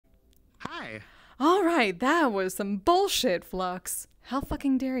Alright, that was some bullshit, Flux. How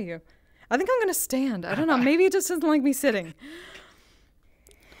fucking dare you? I think I'm gonna stand. I don't know, maybe it just doesn't like me sitting.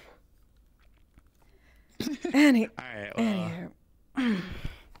 Alright, well. Anywho.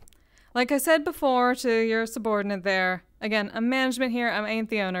 Like I said before to your subordinate there, again, I'm management here, I ain't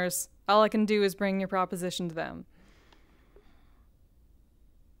the owners. All I can do is bring your proposition to them.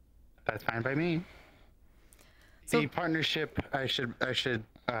 That's fine by me. So, the partnership I should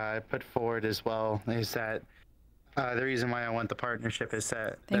put forward as well is that the reason why I want the partnership is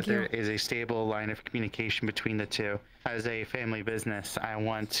that there is a stable line of communication between the two. As a family business, I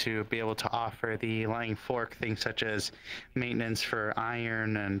want to be able to offer the Lying Fork things such as maintenance for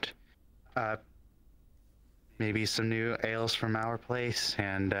iron and maybe some new ales from our place,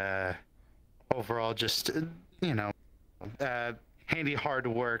 and overall just, you know, handy hard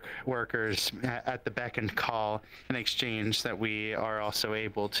workers at the beck and call in exchange that we are also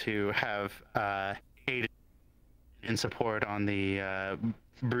able to have aid and support on the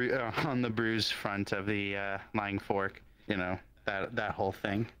bruise front of the Lying Fork, you know, that whole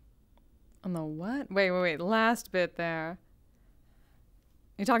thing. On the what? Wait, last bit there.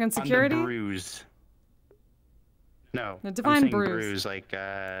 You talking security? On the bruise. No, define I'm saying bruise, like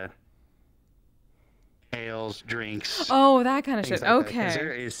ales, drinks. Oh, that kind of shit. Like okay.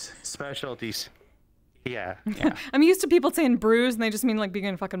 There is specialties. Yeah. I'm used to people saying bruise, and they just mean like being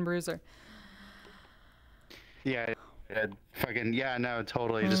a fucking bruiser. Yeah. Fucking yeah. No,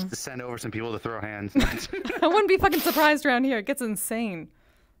 totally. Just to send over some people to throw hands. I wouldn't be fucking surprised around here. It gets insane.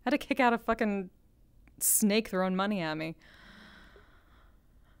 I had to kick out a fucking snake throwing money at me.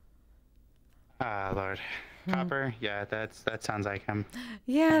 Ah, Lord. Copper? Yeah, that sounds like him.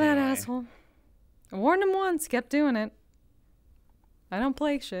 Yeah, anyway. That asshole. I warned him once, kept doing it. I don't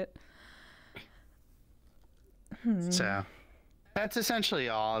play shit. So, that's essentially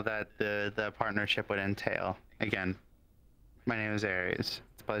all that the partnership would entail. Again, my name is Aries.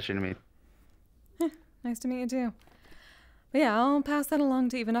 It's a pleasure to meet. Nice to meet you too. But yeah, I'll pass that along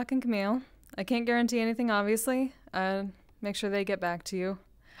to Ivanok and Camille. I can't guarantee anything, obviously. Make sure they get back to you.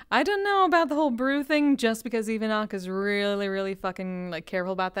 I don't know about the whole brew thing just because Ivanok is really, really fucking like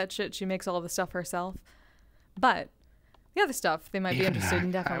careful about that shit. She makes all the stuff herself. But the other stuff they might be interested in,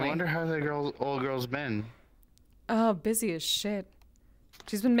 definitely. I wonder how the old girl's been. Oh, busy as shit.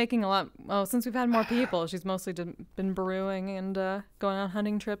 She's been making a lot. Well, since we've had more people, she's mostly been brewing and going on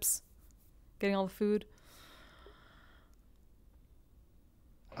hunting trips, getting all the food.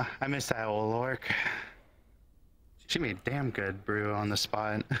 I miss that old orc. She made damn good brew on the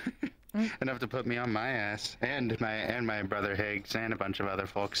spot. Enough to put me on my ass, and my brother Higgs, and a bunch of other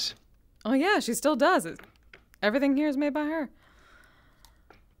folks. Oh yeah, she still does it. Everything here is made by her.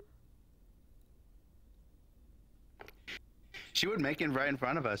 She would make it right in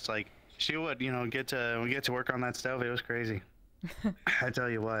front of us. Like she would, you know, get to work on that stove. It was crazy. I tell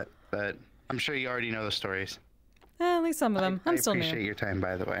you what, but I'm sure you already know the stories. At least some of them. I'm still new. I appreciate your time,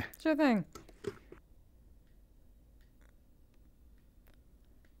 by the way. Sure thing.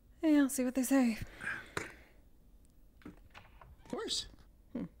 Hey, I'll see what they say. Of course.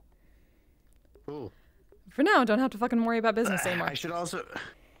 Cool. For now, don't have to fucking worry about business anymore. I should also...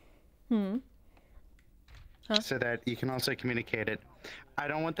 So that you can also communicate it. I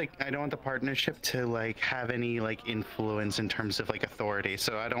don't want the partnership to like have any like influence in terms of like authority.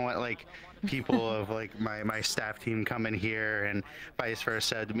 So I don't want like people of like my staff team coming here and vice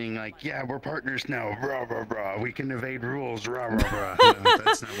versa being like, yeah, we're partners now, rah rah rah. We can evade rules, rah rah rah. No,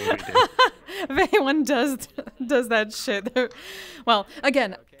 that's not what we do. If anyone does that shit, well,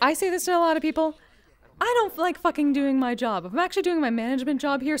 again, I say this to a lot of people. I don't like fucking doing my job. If I'm actually doing my management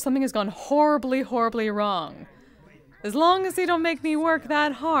job here, something has gone horribly, horribly wrong. As long as they don't make me work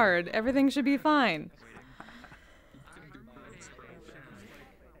that hard, everything should be fine.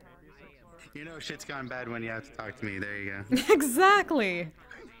 You know shit's gone bad when you have to talk to me. There you go. Exactly.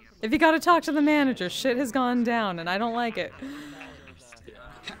 If you gotta talk to the manager, shit has gone down, and I don't like it.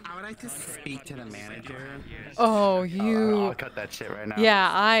 I would like to speak to the manager. Oh, you... I'll cut that shit right now. Yeah,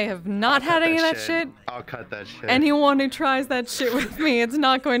 I have not had any of that shit. I'll cut that shit. Anyone who tries that shit with me, it's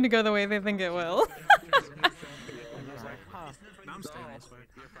not going to go the way they think it will.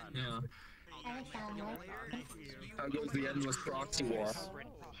 Yeah. How goes the endless proxy war?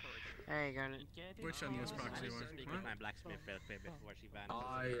 Hey, Garnet. Which endless proxy war?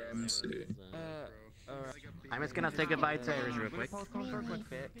 IMC. I'm just gonna say goodbye to Iris real quick.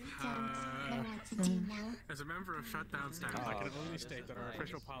 As a member of Shutdown staff, I can only state that our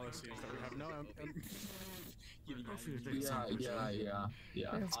official policy is that we have no...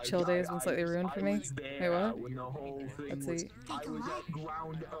 Yeah. This chill day has been slightly ruined for me. Wait, what? When the whole thing Let's see. I was at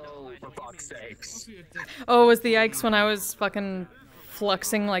ground O. For fuck's sakes. Oh, it was the yikes when I was fucking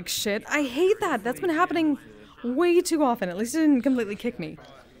fluxing like shit. I hate that. That's been happening way too often. At least it didn't completely kick me.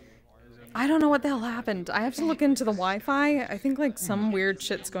 I don't know what the hell happened. I have to look into the Wi-Fi. I think like some weird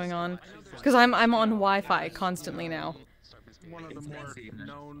shit's going on. Because I'm on Wi-Fi constantly now. One of the more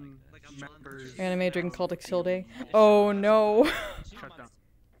known members Anime Drink Cultic Tilde. Oh no. shut down.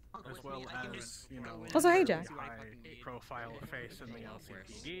 As well as, you know, Also, hey Jack. high profile face in the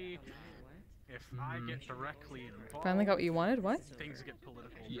LCPD. If I get directly involved, Finally got what you wanted? What? things get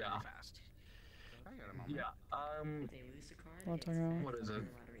political Yeah. very fast. Yeah. What talking What is it?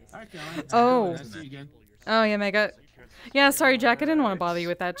 about? Oh. See you again. Oh yeah, Mega. Yeah, sorry Jack. I didn't want to bother you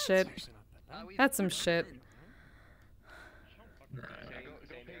with that shit. That's some shit.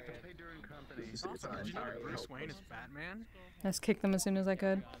 Also, did you know that Bruce Wayne is Batman? I just kicked them as soon as I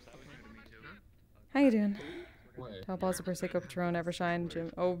could. How you doing? Wait. Top Plaza Prosecco Patron Evershine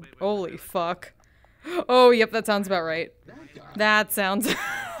Jim. Oh, holy fuck. Oh, yep, that sounds about right. That sounds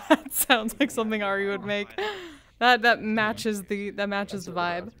that sounds like something Ari would make. That matches the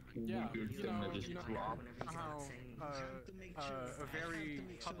vibe. Yeah, you know how a very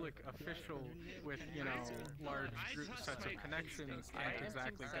public official with, you know, large sets of connections can't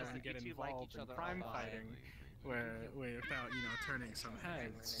exactly go and get involved in crime fighting without, you know, turning some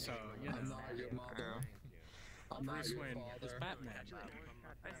heads. So, you know, Bruce Wayne is Batman.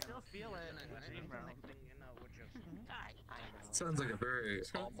 I still feel it. Sounds like a very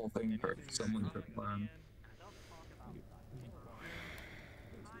awful thing for someone to plan.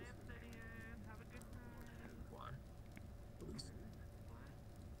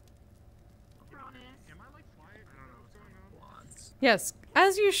 Yes,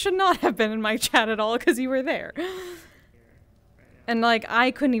 as you should not have been in my chat at all because you were there. And like I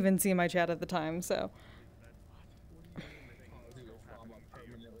couldn't even see my chat at the time, so.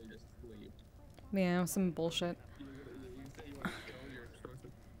 Yeah, some bullshit.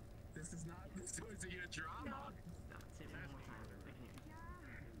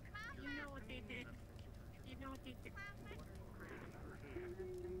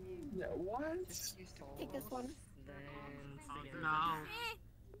 Yeah, what? Take this one. No.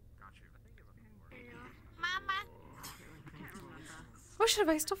 Mama. Oh shit, have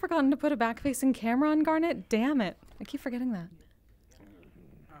I still forgotten to put a back-facing camera on Garnet? Damn it. I keep forgetting that. Oh,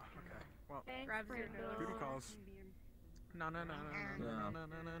 okay. Well, Grabs your booty calls. No, no, no, no, no, no, no, no, no, no,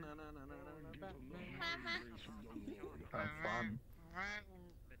 no, no, no, Batman. Have fun.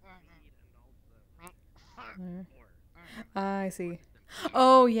 I see.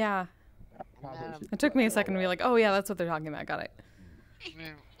 Oh yeah. It took me a second to be like, oh yeah, that's what they're talking about. Got it.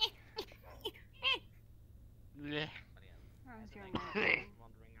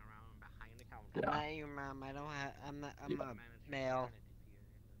 I'm not your mom. I don't have. I'm a male.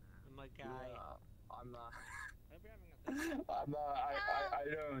 I'm a guy. I'm not. I'm not. I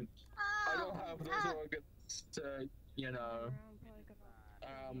don't have those organs to, you know,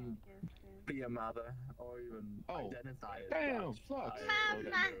 be a mother or even identify as Damn, such. Flux.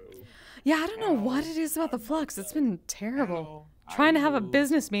 Yeah, I don't know what it is about the flux. It's been terrible. Trying to have a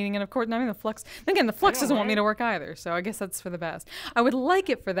business meeting and of course, I mean the flux. Then again, the flux doesn't want me to work either, so I guess that's for the best. I would like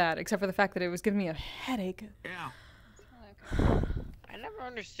it for that, except for the fact that it was giving me a headache. Yeah. I never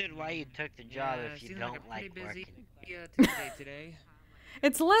understood why you took the job if you don't like working. Today.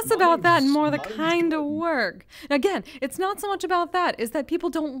 It's less about that and more the kind of work. Again, it's not so much about that, it's that people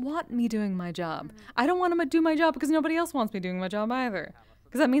don't want me doing my job. I don't want them to do my job because nobody else wants me doing my job either.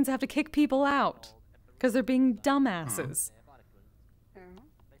 Because that means I have to kick people out. Because they're being dumbasses.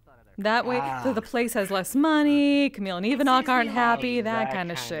 That way, so the place has less money, Camille and Ivanok aren't happy, that kind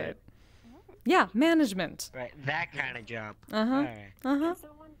of shit. Yeah, management. Right, that kind of job. Uh-huh. Alright. Uh-huh.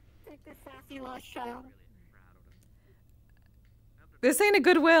 Someone take the sassy lost child. This ain't a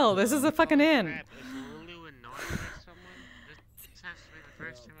Goodwill. This is a fucking inn. Crap, is Lulu annoyed with someone? This has to be the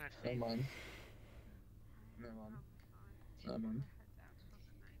first time I've seen Come on. Come on. Come on.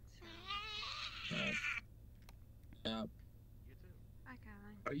 Yep.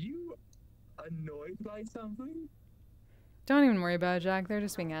 Are you annoyed by something? Don't even worry about it, Jack. They're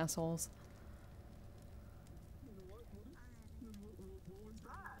just being assholes.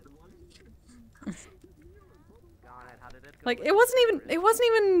 Like it wasn't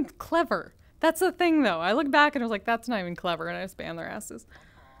even clever. That's the thing though. I look back and I was like, that's not even clever, and I just banned their asses.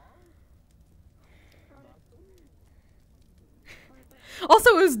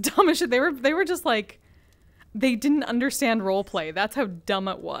 Also, it was dumb as shit. They were just like, they didn't understand roleplay. That's how dumb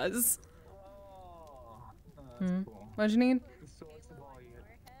it was. What'd you need?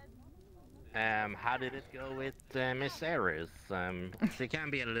 How did it go with Miss Aries? She can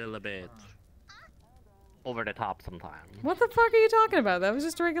be a little bit over the top sometimes. What the fuck are you talking about? That was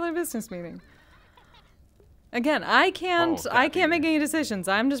just a regular business meeting. Again, I can't make any decisions.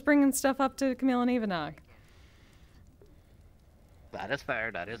 I'm just bringing stuff up to Camille and Evanog. That is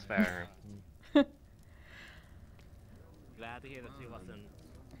fair, that is fair. Glad to hear that she wasn't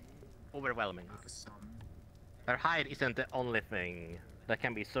overwhelming. Her height isn't the only thing that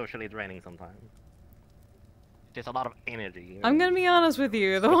can be socially draining sometimes. There's a lot of energy. I'm gonna be honest with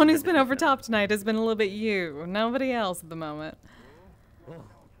you. The one who's been over top tonight has been a little bit you. Nobody else at the moment.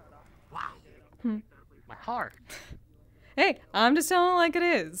 Wow. My heart. Hey, I'm just telling it like it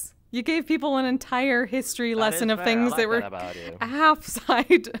is. You gave people an entire history lesson of things that were half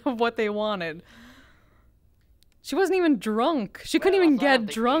side of what they wanted. She wasn't even drunk. She couldn't even get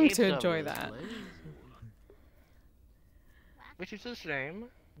drunk to enjoy that. Which is a shame.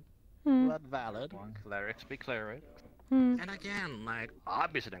 But valid. Clerics be clerics. And again, like,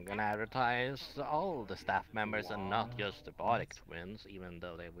 obviously I'm gonna advertise all the staff members and not just the Bardic twins, even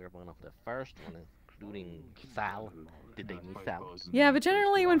though they were one of the first ones, including Sal. Did they miss out? Yeah, but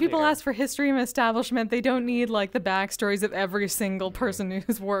generally when people ask for history of an establishment, they don't need, like, the backstories of every single person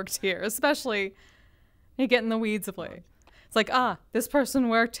who's worked here, especially you get in the weeds of it. It's like, this person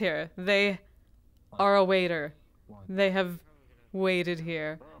worked here. They are a waiter. They have waited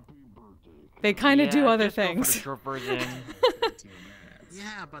here. They kind of do other things.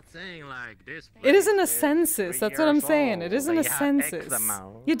 Yeah, but saying like this. It isn't a census. That's what I'm saying. It isn't a census.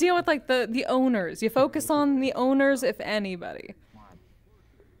 You deal with like the owners. You focus on the owners, if anybody.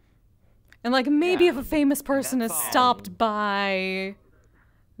 And like maybe if a famous person has stopped by,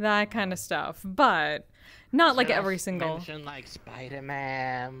 that kind of stuff, but not like every single. Mention like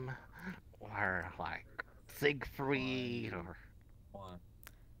Spider-Man, or like Siegfried, or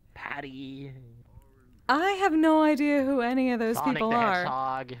Patty. I have no idea who any of those Sonic people the are.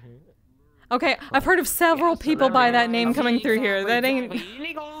 Hedgehog. Okay, I've heard of several people by that name coming through here. That ain't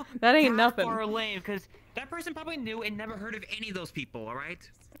nothing. Far lame, because that person probably knew and never heard of any of those people. All right.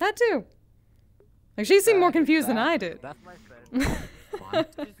 That too. Like she seemed more confused than I did. That's my friend. Just the more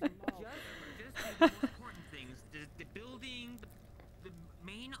important things: the building, the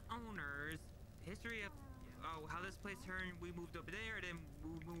main owners, history of how this place turned. We moved over there, then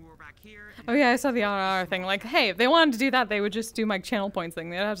we were back here. Oh yeah, I saw the RR thing. Like, hey, if they wanted to do that, they would just do my channel points thing.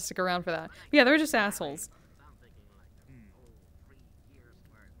 They'd have to stick around for that. But yeah, they were just assholes.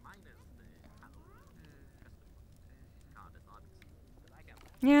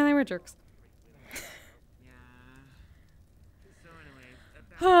 Yeah, they were jerks.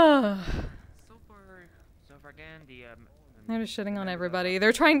 So far again, They're just shitting on everybody. They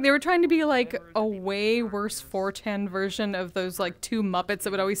were trying to be like a way worse 4chan version of those like two Muppets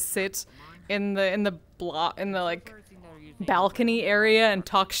that would always sit in the like balcony area and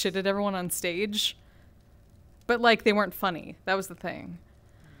talk shit at everyone on stage. But like they weren't funny. That was the thing.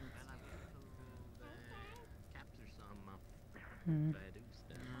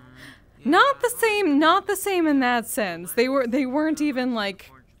 Not the same in that sense. They weren't even like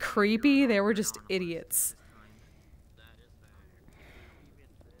creepy. They were just idiots.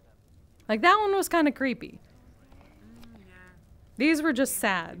 Like that one was kind of creepy. These were just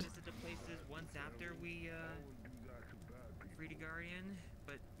sad. The places once after we freed a guardian,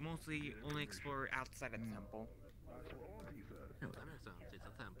 but mostly only explore outside of the temple.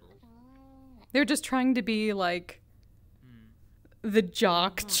 They're just trying to be like the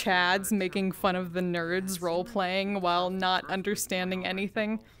jock chads making fun of the nerds role-playing while not understanding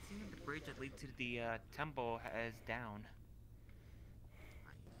anything. The bridge that leads to the temple is down.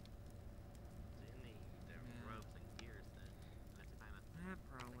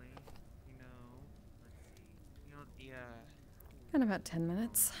 Probably. Let's see. In about 10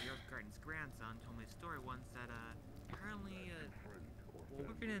 minutes. The Earth Garden's grandson told me a story once that apparently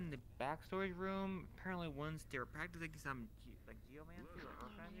working in the backstory room, apparently once they were practicing some like geomancy or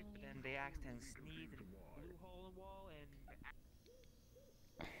earth magic, but then they accidentally sneezed and blew a hole in the wall and.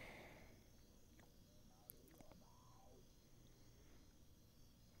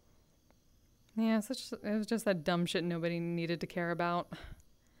 Yeah, it was just that dumb shit nobody needed to care about.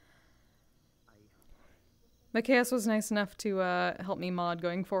 But Chaos was nice enough to help me mod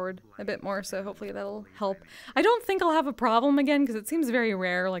going forward a bit more, so hopefully that'll help. I don't think I'll have a problem again, because it seems very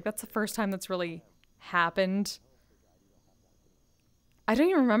rare. Like, that's the first time that's really happened. I don't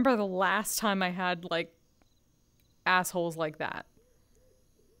even remember the last time I had, like, assholes like that.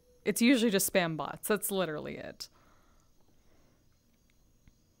 It's usually just spam bots. That's literally it.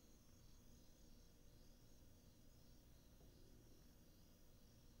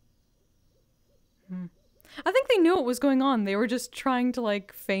 I think they knew what was going on. They were just trying to,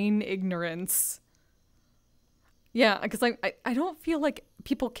 like, feign ignorance. Yeah, because, like, I don't feel like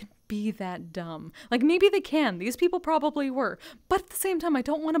people can be that dumb. Like, maybe they can. These people probably were. But at the same time, I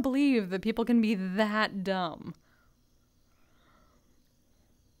don't want to believe that people can be that dumb.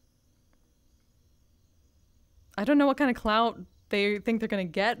 I don't know what kind of clout they think they're going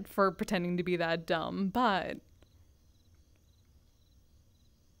to get for pretending to be that dumb, but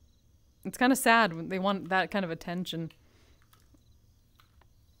it's kind of sad when they want that kind of attention.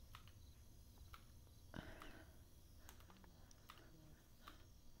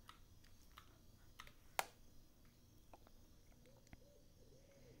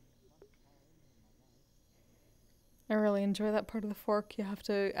 I really enjoy that part of the fork. You have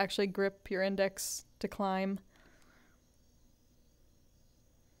to actually grip your index to climb.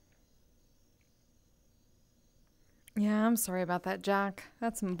 Yeah, I'm sorry about that, Jack.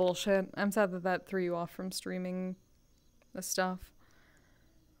 That's some bullshit. I'm sad that that threw you off from streaming the stuff.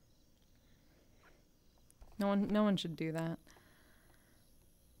 No one should do that.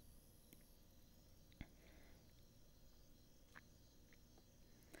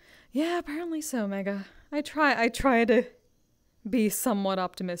 Yeah, apparently so, Mega. I try to be somewhat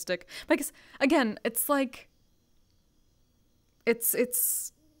optimistic. Because again, it's like it's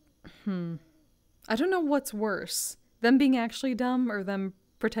I don't know what's worse. Them being actually dumb or them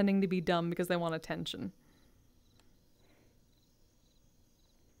pretending to be dumb because they want attention.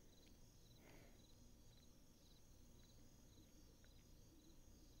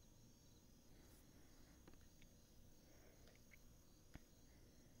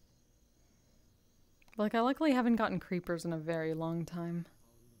 Like, I luckily haven't gotten creepers in a very long time.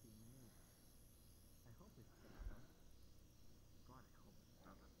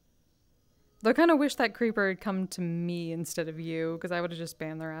 Though I kind of wish that creeper had come to me instead of you, because I would have just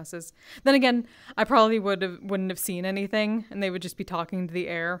banned their asses. Then again, I probably wouldn't have seen anything, and they would just be talking to the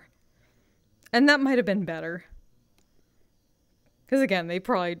air. And that might have been better. Because again, they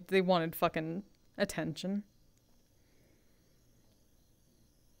wanted fucking attention.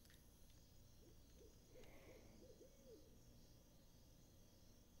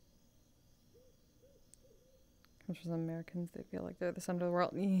 For some Americans, they feel like they're the center of the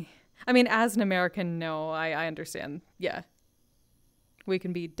world. I mean, as an American, no, I understand. Yeah. We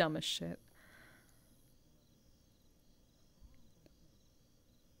can be dumb as shit.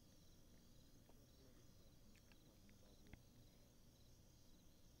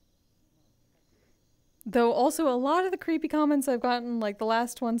 Though also a lot of the creepy comments I've gotten, like the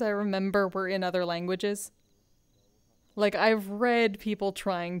last ones I remember were in other languages. Like, I've read people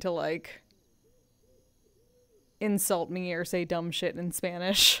trying to, like, insult me or say dumb shit in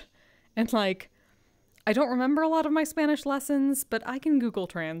Spanish. And like, I don't remember a lot of my Spanish lessons, but I can Google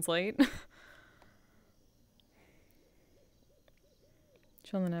Translate.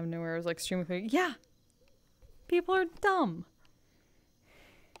 Children out of nowhere is like stream with me. Yeah! People are dumb.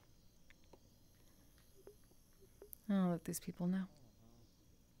 I'll let these people know.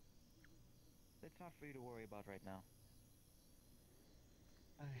 It's not for you to worry about right now.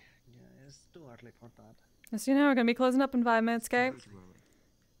 Yeah, it's too early for that. As you know, we're gonna be closing up in 5 minutes, okay?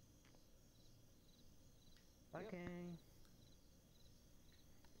 Okay.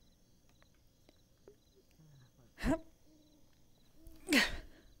 Huh?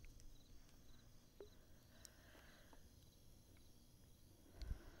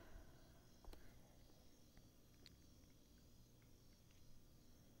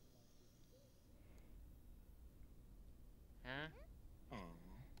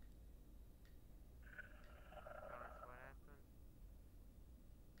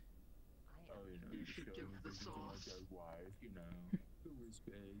 You should give the sauce.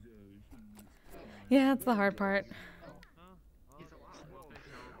 Yeah, that's the hard part.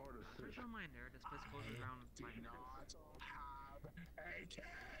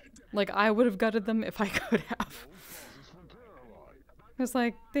 Like, I would have gutted them if I could have. It's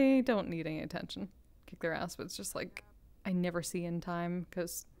like, they don't need any attention. Kick their ass, but it's just like, I never see in time,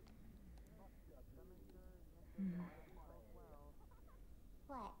 because...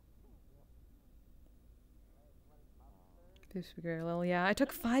 Do speak very little. Yeah, I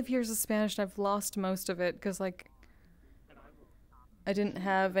took 5 years of Spanish and I've lost most of it because, like, I didn't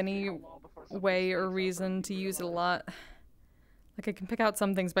have any way or reason to use it a lot. Like, I can pick out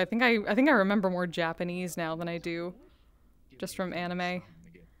some things, but I think I remember more Japanese now than I do just from anime. And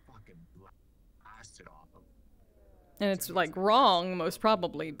it's, like, wrong, most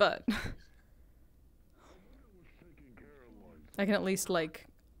probably, but I can at least, like,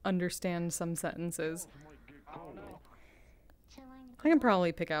 understand some sentences. I can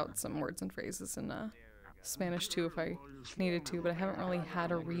probably pick out some words and phrases in Spanish too if I needed to, but I haven't really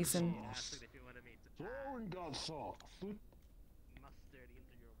had a reason.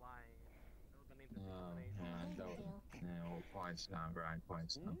 Points now, grind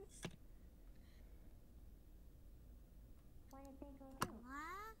points now.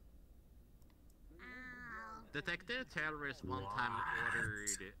 Detective Terrorist one time ordered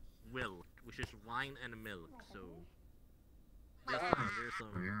milk, which is wine and milk, so there's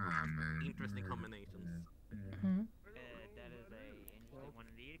some interesting combinations. That is a interesting one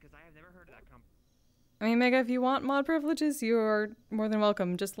indeed, because I have never heard of that company. I mean, Mega, if you want mod privileges, you are more than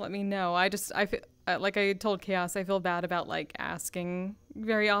welcome. Just let me know. I feel, like I told Chaos, I feel bad about, like, asking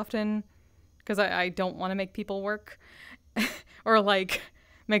very often. Because I don't want to make people work. Or, like,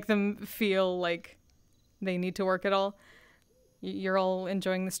 make them feel like they need to work at all. You're all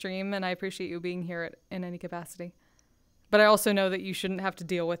enjoying the stream, and I appreciate you being here in any capacity. But I also know that you shouldn't have to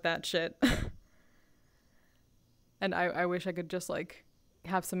deal with that shit. And I wish I could just, like,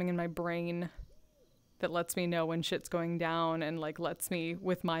 have something in my brain that lets me know when shit's going down and, like, lets me,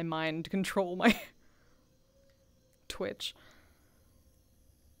 with my mind, control my Twitch.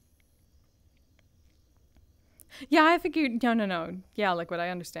 Yeah, I think you... No. Yeah, Liquid, I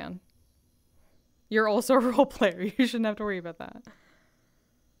understand. You're also a role player. You shouldn't have to worry about that.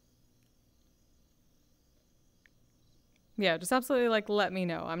 Yeah, just absolutely, like, let me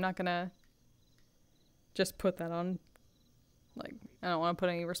know. I'm not gonna just put that on... Like, I don't want to put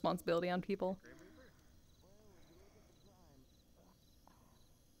any responsibility on people.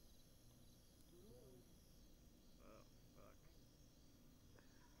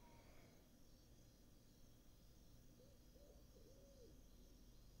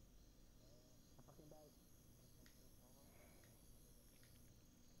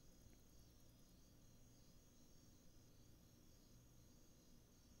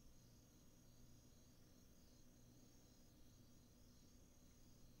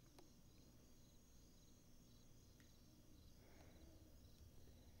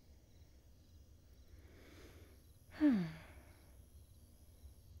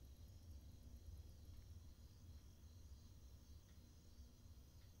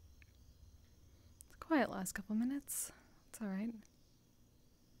 It's quiet last couple minutes. It's alright.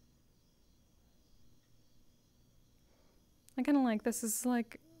 I kind of like this. Is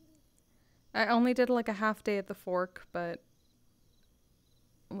like... I only did like a half day at the fork, but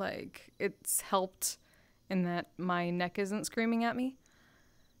like it's helped in that my neck isn't screaming at me.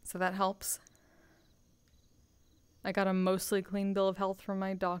 So that helps. I got a mostly clean bill of health from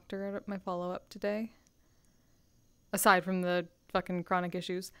my doctor at my follow-up today. Aside from the fucking chronic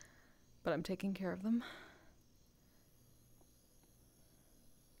issues. But I'm taking care of them.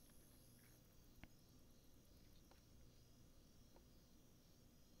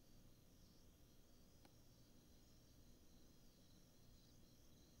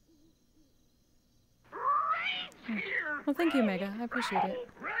 Well, thank you, Mega. I appreciate it.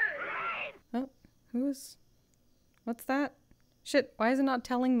 Oh, what's that? Shit, why is it not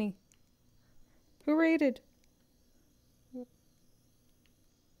telling me? Who raided?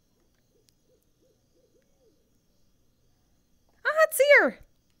 Ah, it's Seer!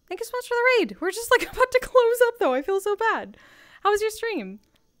 Thank you so much for the raid. We're just like about to close up though. I feel so bad. How was your stream?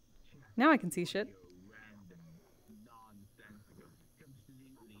 Now I can see shit.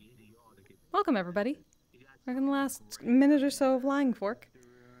 Welcome everybody. We're in the last minute or so of Lying Fork.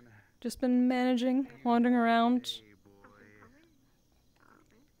 Just been managing, wandering around.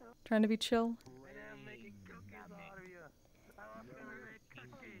 Trying to be chill.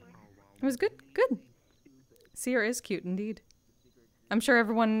 It was good, good. Seer is cute indeed. I'm sure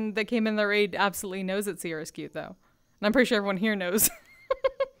everyone that came in the raid absolutely knows that Seer is cute, though. And I'm pretty sure everyone here knows.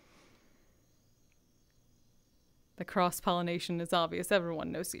 The cross-pollination is obvious.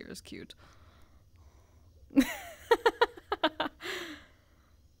 Everyone knows Seer is cute.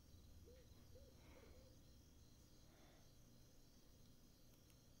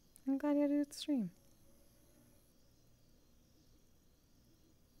 I'm glad you had a good stream.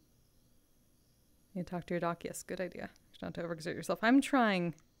 You talk to your doc? Yes, good idea. Not to overexert yourself. I'm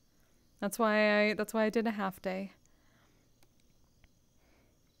trying. That's why I did a half day.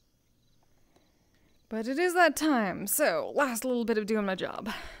 But it is that time, so last little bit of doing my job.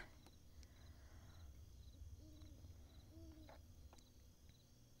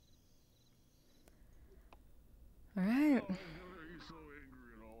 Alright.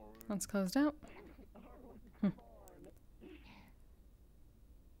 That's closed out.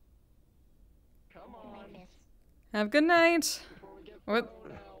 Have a good night. What?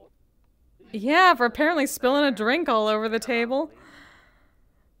 Yeah, for apparently spilling a drink all over the table.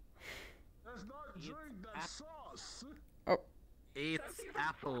 It's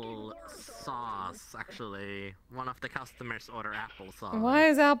apple sauce, actually. One of the customers order applesauce. Why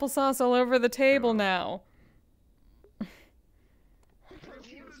is applesauce all over the table now?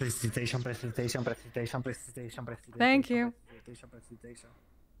 Presentation, presentation, presentation, presentation, presentation. Thank you. Presentation, presentation.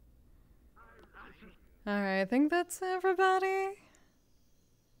 Alright, I think that's everybody.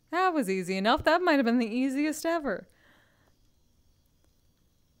 That was easy enough. That might have been the easiest ever.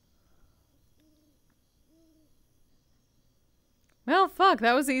 Well, fuck,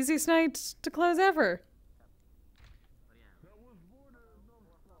 that was the easiest night to close ever.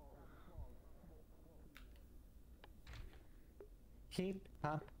 Hip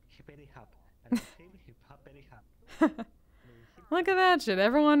hop, hippity hop, and hip hoppity hop. Look at that shit.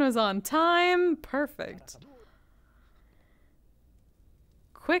 Everyone was on time. Perfect.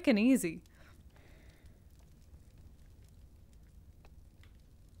 Quick and easy.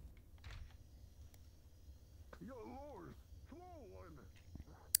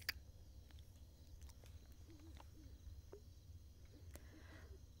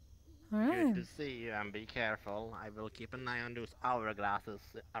 Alright. Good to see you, and be careful. I will keep an eye on those hourglasses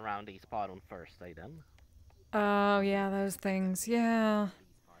around each pod on Thursday then. Oh, yeah, those things. Yeah.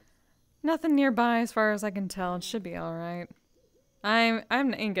 Nothing nearby as far as I can tell. It should be alright. I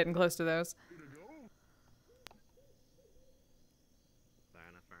ain't getting close to those. Fair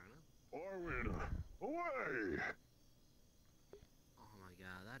enough. Arwen, away! Oh my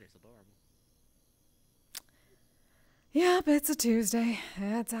god, that is adorable. Yep, it's a Tuesday.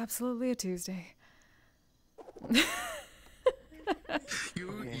 It's absolutely a Tuesday.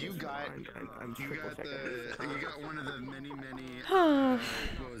 You got one of the many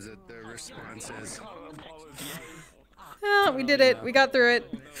what was it, the responses. Oh, we did it. We got through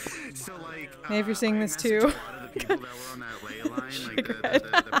it. So like Maybe if you're seeing this too. a lot of the people that were on that ley line, like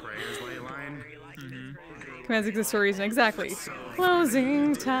the prayers ley line. Commands exist for a reason. Exactly.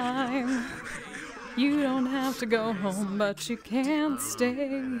 Closing time. You don't have to go home, but you can't stay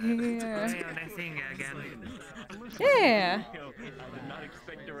here. Yeah.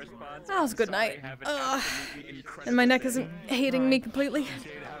 That was a good night. And my neck isn't hating me completely.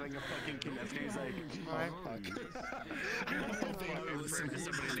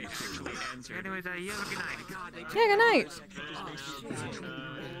 Anyways, you have a good night. Yeah, good night.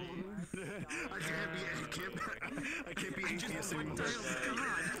 I can't be atheist anymore.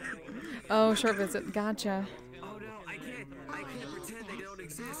 Oh, short visit. Gotcha. Oh no, I can't pretend they don't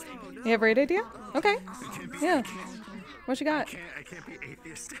exist. Oh no. You have a raid idea? Okay. Yeah. What you got? I can't be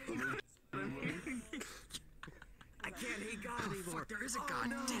atheist anymore. I can't hate God anymore. There is a God.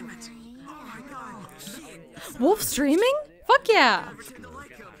 No. Damn it. Oh my God. Wolf streaming? Fuck yeah.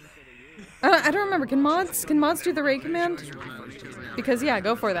 I don't remember. Can mods do the raid command? Because yeah,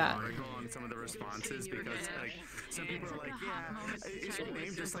 go for that. Some of the responses because like some people are like, yeah, is your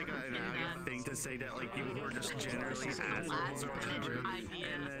name just like an thing to say that like people who are just generally assholes or whatever?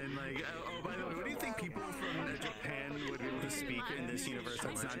 And then like, oh by the way, what do you think people from Japan would be able to speak in this universe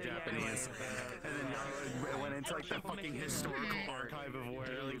that's not Japanese? And then y'all went into like the fucking historical archive of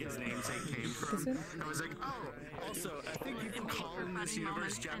where like his namesake came from. I was like, oh, also I think people call in this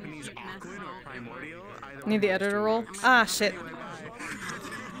universe Japanese Aquan or Primordial. Need the editor role? Ah, shit.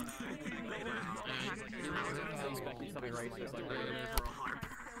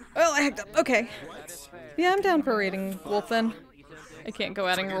 Well, I hacked up. Okay. Yeah, I'm down for raiding Wolf then. I can't go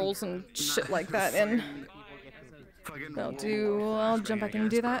adding roles and shit like that in. I'll jump back in and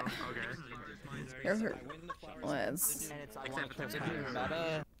do that. Here. Let's...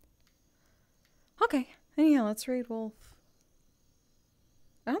 Okay. Anyhow, let's raid Wolf.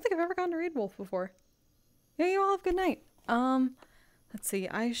 I don't think I've ever gotten to raid Wolf before. Yeah, you all have a good night. Let's see.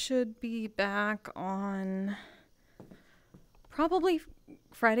 I should be back on probably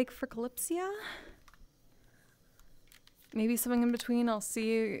Friday for Calypsia. Maybe something in between. I'll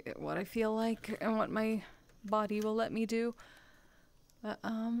see what I feel like and what my body will let me do.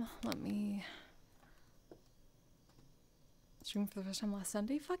 Let me stream for the first time last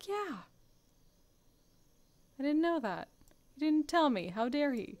Sunday. Fuck yeah. I didn't know that. He didn't tell me. How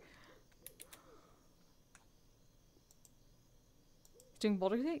dare he? He's doing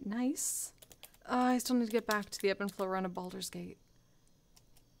Baldur's Gate? Nice. I still need to get back to the ebb and flow run of Baldur's Gate.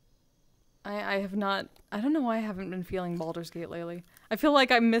 I have not... I don't know why I haven't been feeling Baldur's Gate lately. I feel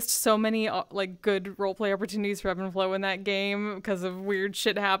like I missed so many like good roleplay opportunities for ebb and flow in that game because of weird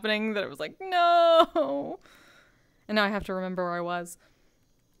shit happening that it was like, no! And now I have to remember where I was.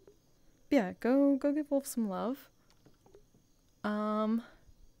 Yeah, go give Wolf some love.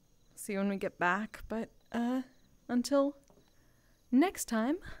 See you when we get back, but until next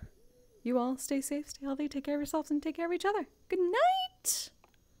time, You all stay safe, stay healthy, take care of yourselves, and take care of each other. Good night!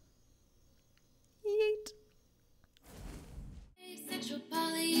 Yeet. Asexual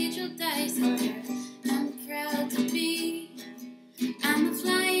polyhedral disorder. I'm proud to be. I'm a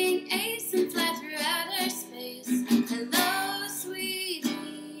flying ace and fly through outer space. Hello, sweetie.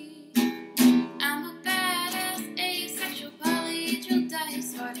 I'm a badass asexual polyhedral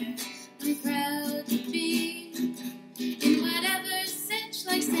disorder. I'm proud to be in whatever sitch,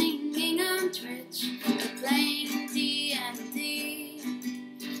 like singing on Twitch or playing D&D.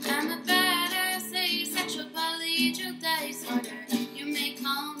 I'm a badass asexual polyhedral disorder. You may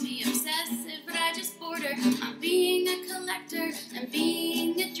call me obsessive, but I just border on being a collector and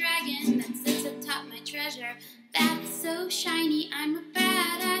being a dragon that sits atop my treasure. That's so shiny. I'm a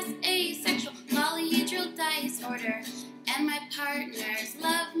badass asexual polyhedral disorder, and my partners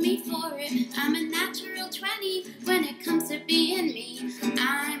love me for it. I'm a natural 20 when it comes to being me.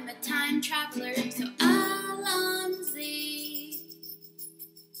 I'm a time traveler, so Alonzi.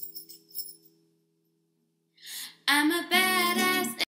 I'm a bad